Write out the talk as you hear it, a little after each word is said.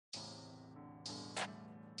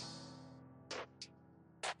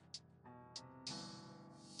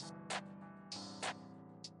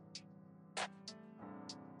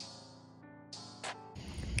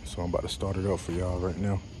So I'm about to start it up for y'all right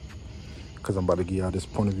now, because I'm about to give y'all this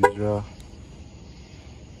point of view drive.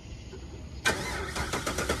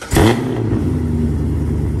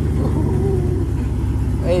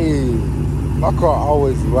 Hey, my car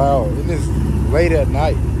always loud, and it's late at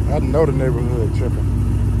night. I know the neighborhood tripping.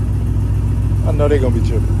 I know they gonna be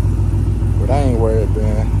tripping, but I ain't worried,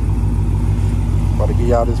 man. About to give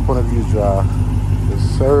y'all this point of view drive. Yes,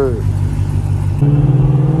 sir.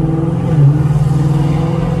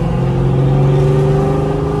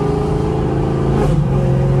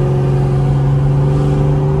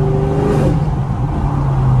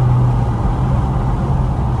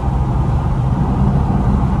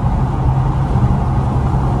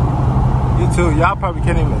 Y'all probably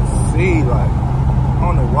can't even see, like, I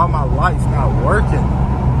don't know why my light's not working.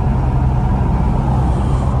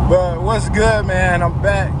 But what's good, man? I'm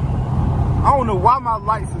back. I don't know why my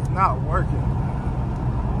lights is not working.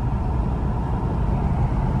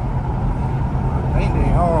 Ain't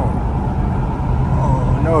they on?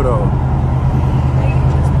 Oh no though.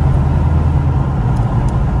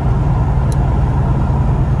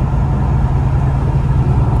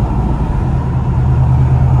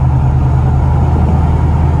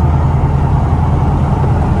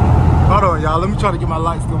 Y'all, let me try to get my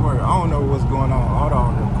lights to work. I don't know what's going on. Hold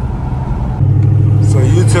on. So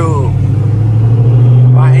YouTube,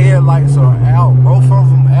 my headlights are out. Both of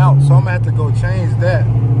them out. So I'm gonna have to go change that.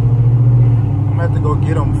 I'm gonna have to go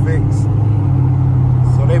get them fixed.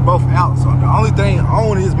 So they both out. So the only thing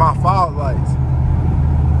on is my fog lights.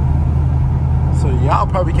 So y'all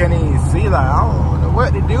probably can't even see. Like, I don't know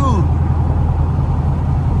what to do.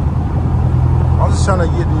 I'm just trying to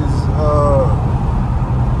get this.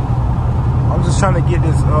 I'm just trying to get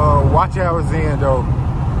this watch hours in though.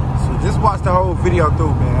 So just watch the whole video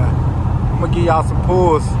through, man. I'm gonna give y'all some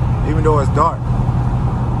pulls, even though it's dark.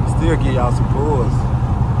 Still give y'all some pulls.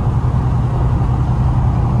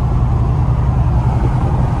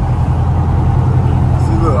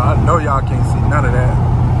 See, look, I know y'all can't see none of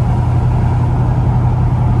that.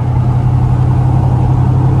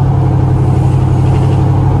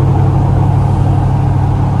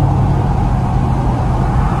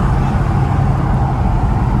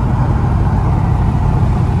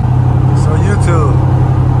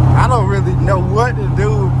 What to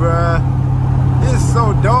do, bruh? It's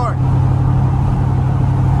so dark.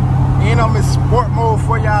 And I'm in sport mode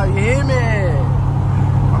for y'all, you hear me?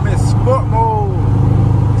 I'm in sport mode.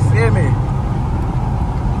 You see me?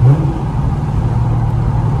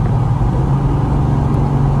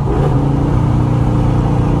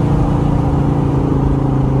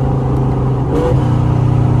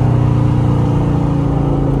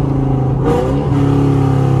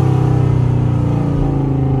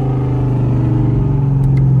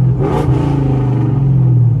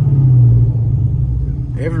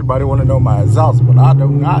 Everybody want to know my exhaust, but I do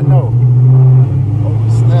not know. Oh,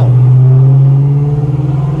 snap.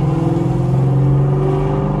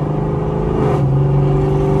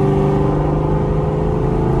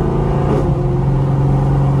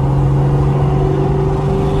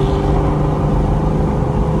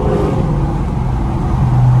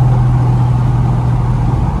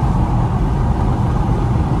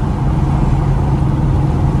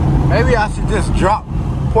 Maybe I should just drop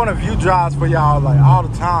point of view drives for y'all like all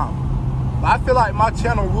the time. I feel like my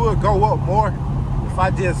channel would go up more if I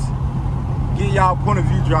just get y'all point of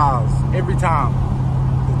view drives every time.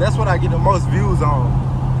 That's what I get the most views on.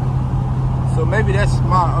 So maybe that's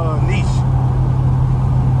my niche.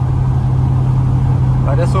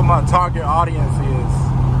 Like, that's what my target audience is.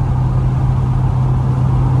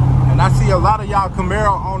 And I see a lot of y'all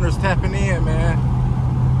Camaro owners tapping in, man.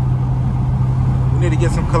 We need to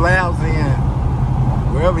get some collabs in.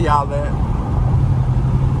 Wherever y'all at.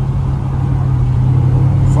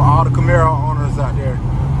 For all the Camaro owners out there,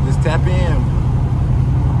 just tap in.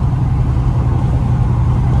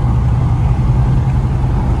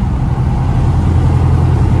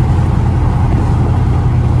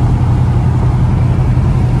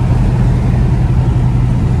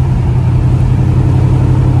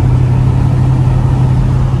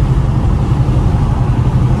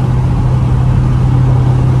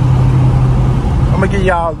 I'm gonna give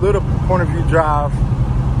y'all a little point of view drive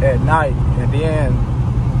at night, and then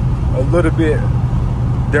a little bit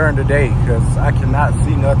during the day, because I cannot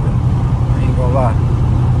see nothing. I ain't gonna lie.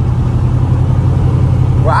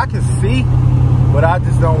 Well, I can see, but I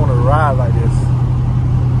just don't want to ride like this.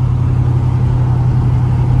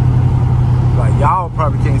 Like, y'all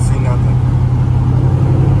probably can't see nothing.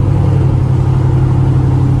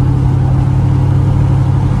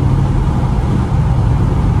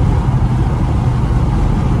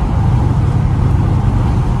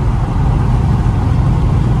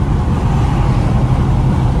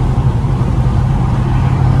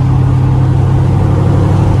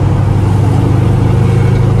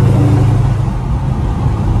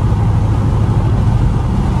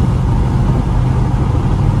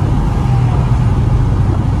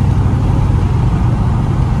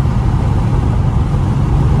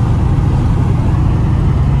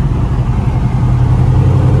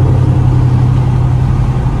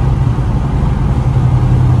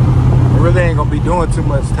 doing too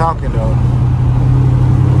much talking though.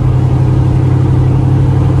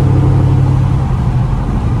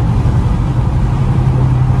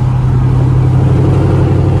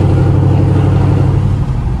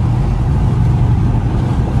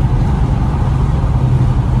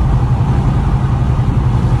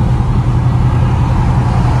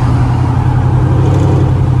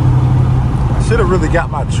 Should have really got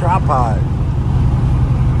my tripod.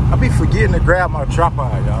 I be forgetting to grab my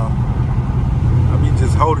tripod, y'all. I be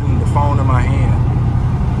just holding the phone in my hand.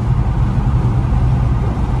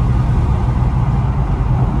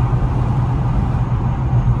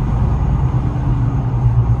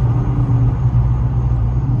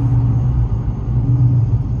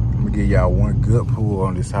 I'm gonna give y'all one good pull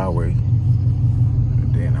on this highway,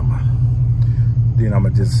 and then I'm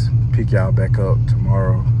gonna just pick y'all back up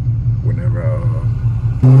tomorrow. Whenever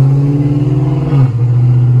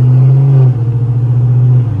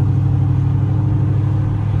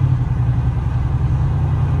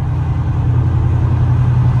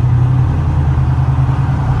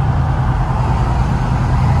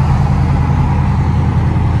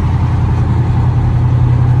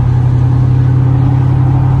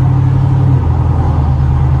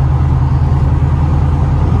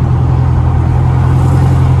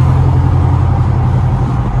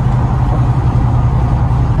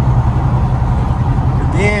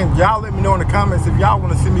y'all let me know in the comments if y'all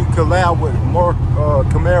want to see me collab with more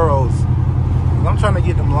Camaros. I'm trying to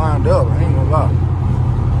get them lined up. I ain't gonna lie.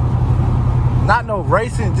 Not no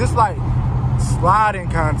racing, just like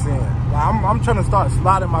sliding content. Like, I'm trying to start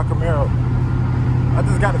sliding my Camaro. I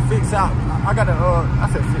just got to fix out. I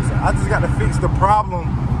just got to fix the problem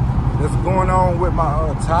that's going on with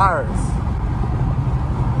my tires,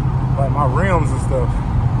 like my rims and stuff.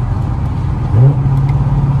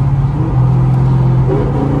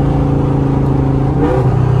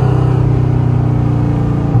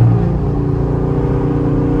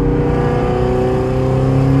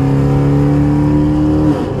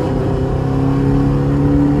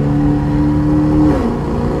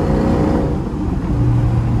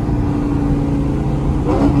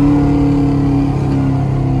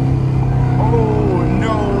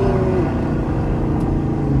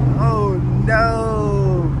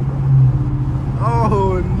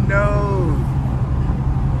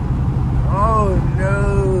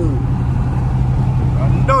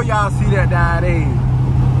 Y'all see that down there?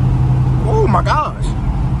 Oh my gosh,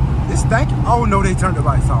 it's stank. Oh no, they turned the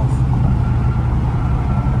lights off.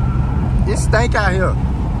 It's stank out here.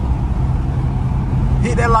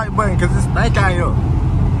 Hit that like button because it's stank out here.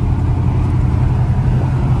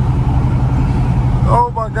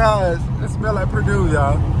 Oh my gosh, it smell like Purdue,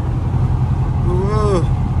 y'all.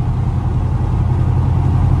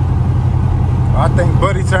 I think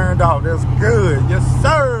Buddy turned off. That's good. Yes,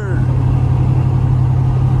 sir.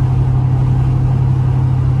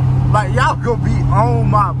 Like, y'all gonna be on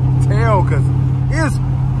my tail because it's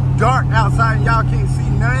dark outside and y'all can't see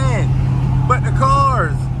nothing but the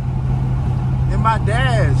cars in my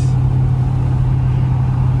dash.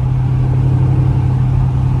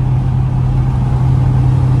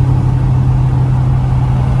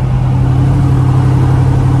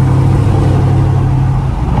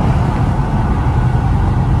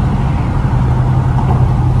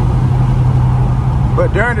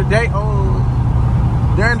 But during the day,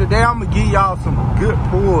 I'm gonna give y'all some good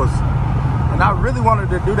pulls. And I really wanted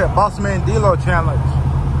to do that Boss Man Delo challenge,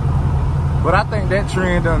 but I think that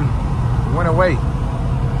trend done went away.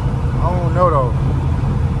 I don't know though.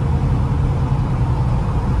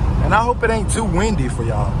 And I hope it ain't too windy for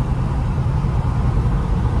y'all.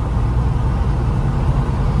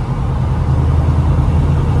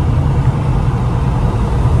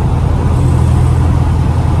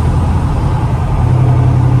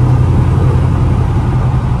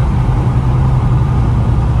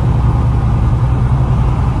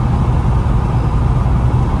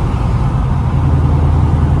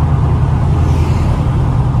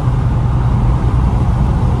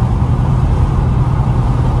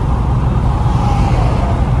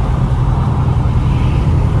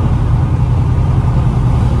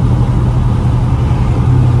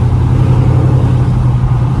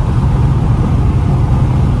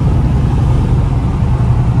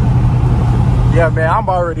 Yeah, man, I'm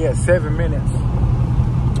already at 7 minutes.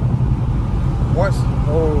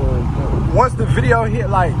 Once the video hit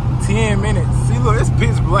like 10 minutes, see, look, it's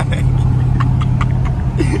pitch black.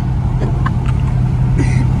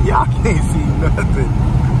 Y'all can't see nothing.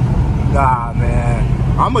 Nah,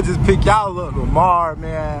 man. I'm gonna just pick y'all up tomorrow,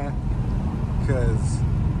 man, because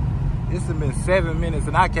it's been 7 minutes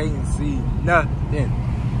and I can't see nothing.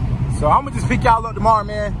 So I'm gonna just pick y'all up tomorrow,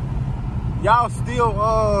 man. y'all still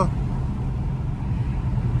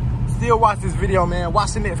watch this video, man.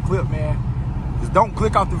 Watch the next clip, man. Just don't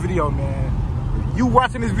click off the video, man. If you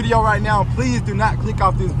watching this video right now, please do not click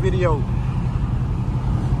off this video.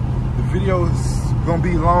 The video is gonna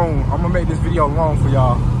be long. I'm gonna make this video long for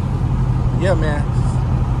y'all. Yeah, man.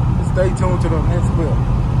 Just stay tuned to the next clip.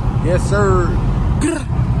 Yes, sir.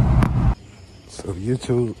 So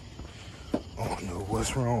YouTube, I don't know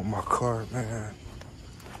what's wrong with my car, man.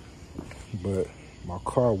 But my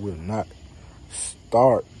car will not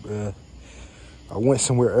start, bruh. I went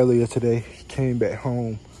somewhere earlier today, came back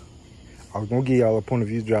home. I was gonna give y'all a point of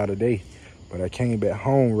view drive today, but I came back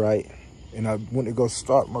home, right? And I went to go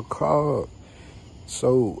start my car up.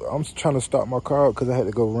 So I'm trying to start my car up because I had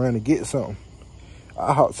to go run and get something.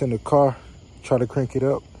 I hopped in the car, try to crank it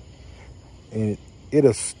up, and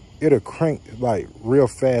it'll crank like real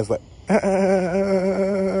fast, like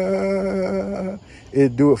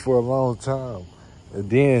it'll do it for a long time. And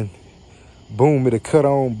then boom, it'll cut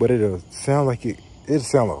on, but it'll sound like it'll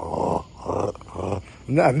sound like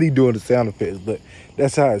not me doing the sound effects, but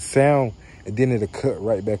that's how it sound. And then it'll cut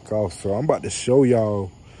right back off. So I'm about to show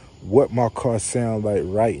y'all what my car sounds like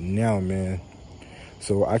right now, man.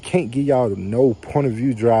 So I can't give y'all no point of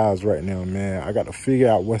view drives right now, man. I got to figure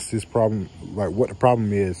out what's this problem, like what the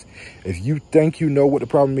problem is. If you think you know what the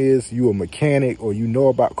problem is, you a mechanic or you know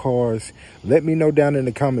about cars, let me know down in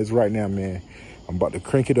the comments right now, man. I'm about to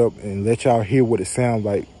crank it up and let y'all hear what it sounds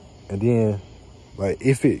like. And then, like,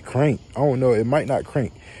 if it crank, I don't know, it might not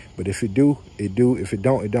crank. But if it do, it do. If it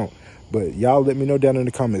don't, it don't. But y'all let me know down in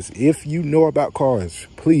the comments. If you know about cars,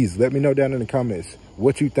 please let me know down in the comments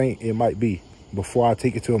what you think it might be before I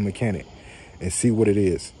take it to a mechanic and see what it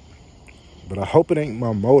is. But I hope it ain't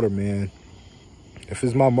my motor, man. If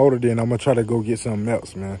it's my motor, then I'm gonna try to go get something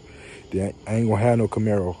else, man. Then I ain't gonna have no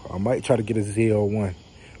Camaro. I might try to get a ZL1,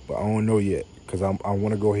 but I don't know yet because I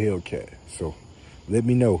want to go Hellcat. So let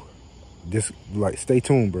me know. Just like stay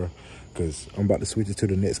tuned, bro, because I'm about to switch it to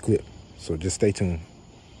the next clip. So just stay tuned.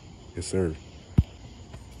 Yes, sir.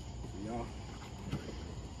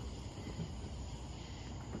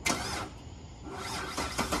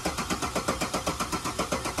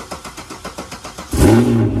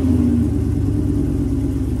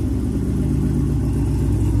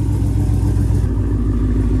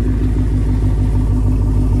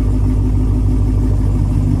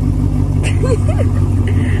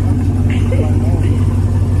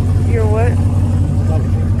 You're what?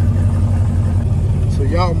 So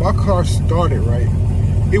y'all, my car started, right?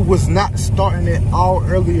 It was not starting at all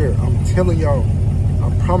earlier. I'm telling y'all, I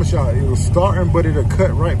promise y'all, it was starting, but it'll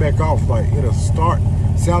cut right back off. Like it'll start,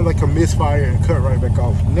 sound like a misfire and cut right back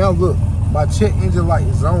off. Now look, my check engine light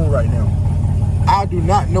is on right now. I do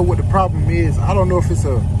not know what the problem is. I don't know if it's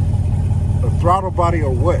a throttle body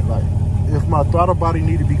or what. Like if my throttle body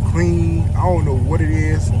need to be clean, I don't know what it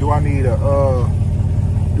is. Do I need a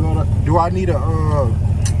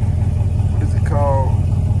what is it called?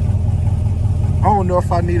 I don't know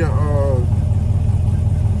if I need a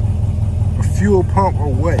fuel pump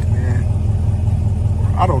or what, man.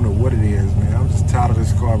 I don't know what it is, man. I'm just tired of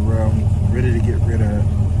this car, bro. I'm ready to get rid of it.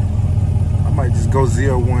 I might just go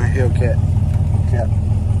ZL1 Hellcat.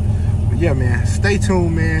 But yeah, man, stay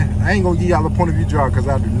tuned, man. I ain't gonna give y'all a point of view drive because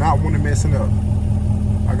I do not want to mess it up.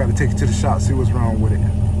 I gotta take it to the shop, see what's wrong with it.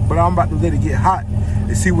 But I'm about to let it get hot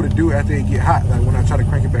and see what it do after it get hot, like when I try to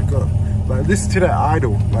crank it back up. Like listen to that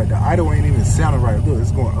idle. Like the idle ain't even sounding right. Look,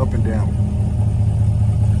 it's going up and down.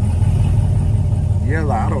 Yeah,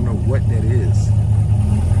 like I don't know what that is.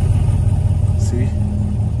 See?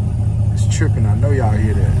 It's tripping. I know y'all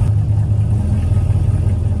hear that.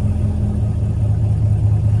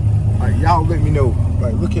 Like y'all let me know.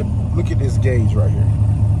 Like look at this gauge right here.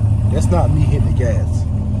 That's not me hitting the gas.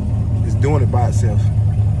 It's doing it by itself.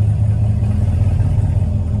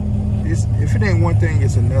 If it ain't one thing,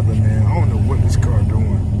 it's another, man. I don't know what this car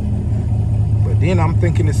doing. But then I'm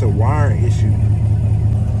thinking it's a wiring issue.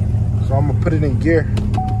 So I'm gonna put it in gear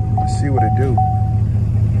and see what it do.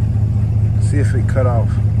 See if it cut off.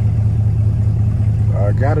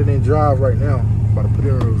 I got it in drive right now. I'm about to put it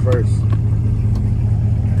in reverse.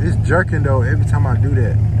 It's jerking though every time I do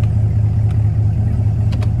that.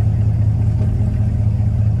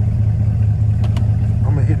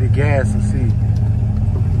 I'm gonna hit the gas and see.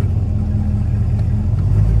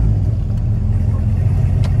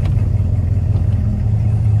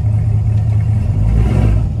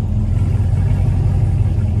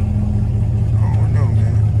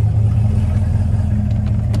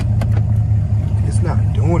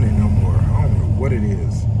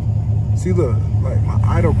 See, look, like my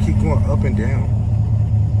idle keep going up and down.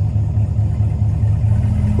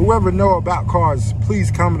 Whoever know about cars, please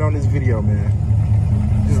comment on this video, man.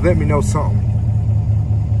 Just let me know something.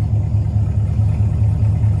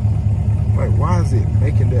 Like, why is it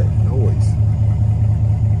making that noise?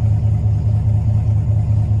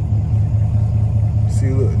 See,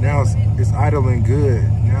 look, now it's idling good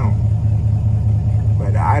now.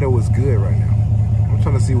 Like, the idle is good right now. I'm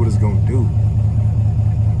trying to see what it's gonna do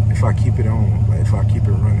if I keep it on, like if I keep it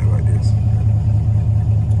running like this.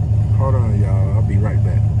 Hold on, y'all. I'll be right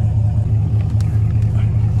back.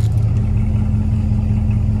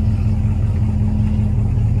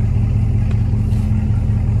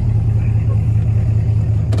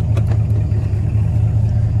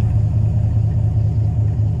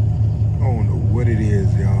 I don't know what it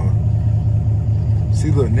is, y'all. See,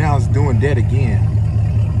 look, now it's doing that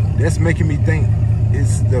again. That's making me think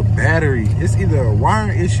it's the battery. It's either a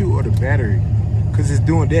wiring issue or the battery, cause it's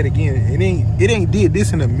doing that again. It ain't did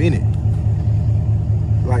this in a minute.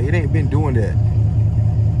 Like, it ain't been doing that.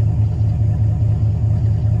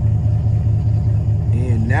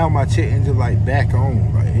 And now my check engine like back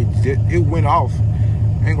on. Like, it went off.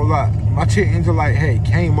 Ain't gonna lie, my check engine light had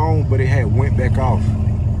came on, but it had went back off.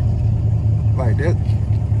 Like that.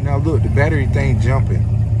 Now look, the battery thing jumping.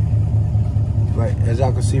 Like, as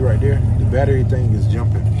y'all can see right there, the battery thing is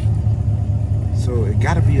jumping. So it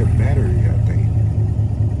gotta be a battery, I think.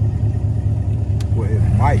 Well, it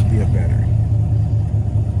might be a battery.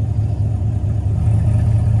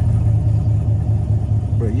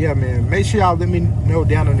 But yeah, man, make sure y'all let me know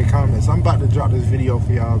down in the comments. I'm about to drop this video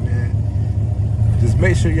for y'all, man. Just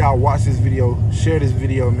make sure y'all watch this video, share this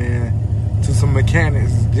video, man, to some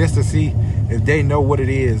mechanics just to see if they know what it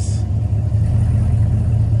is.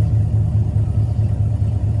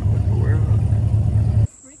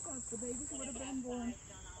 The babies would have been born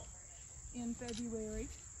in February,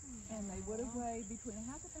 and they would have weighed between a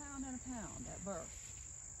half a pound and a pound at birth.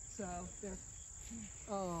 So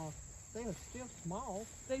they're still small.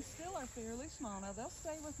 They still are fairly small. Now they'll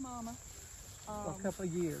stay with Mama For a couple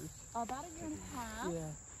of years. about a year and a half.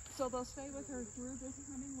 Yeah. So they'll stay with her through this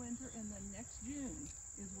coming winter, and then next June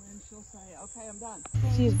is when she'll say, "Okay, I'm done."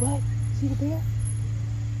 See his butt? See the bear?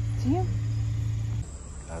 See him?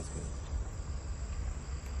 That's good.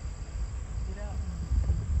 Get out.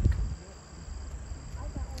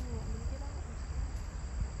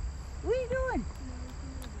 What are you doing?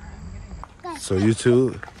 So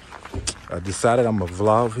YouTube, I decided I'm gonna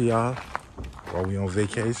vlog for y'all while we on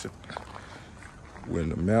vacation. We're in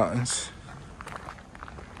the mountains.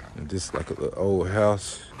 And this is like a little old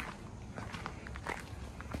house.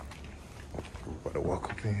 We're about to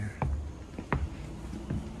walk up in here.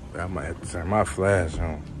 I might have to turn my flash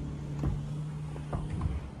on.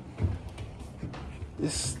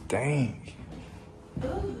 This stink.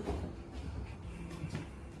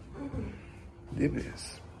 This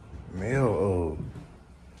is smell of.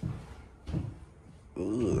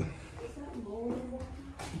 Ugh.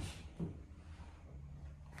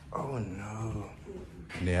 Oh no.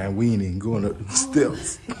 Nah, we ain't even going up them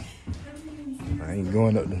steps. I ain't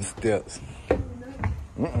going up them steps.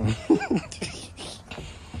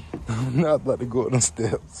 I'm not about to go up them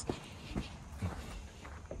steps.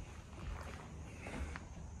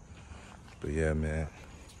 But yeah, man.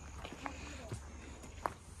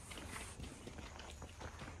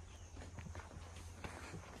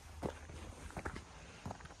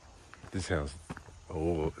 This house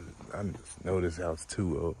old. I just know this house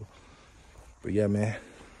too old. But yeah, man.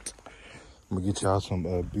 I'm gonna get y'all some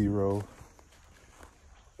B-roll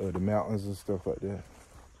of the mountains and stuff like that.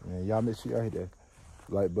 Man, y'all make sure y'all hit that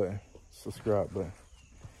like button, subscribe button.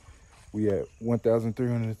 We at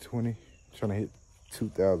 1,320, trying to hit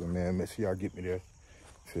 2,000, man. Make sure y'all get me there.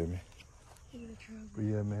 Feel me? But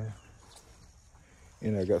yeah, man.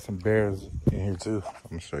 And I got some bears in here too. I'm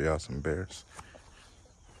gonna show y'all some bears.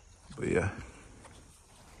 But yeah,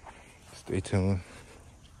 stay tuned.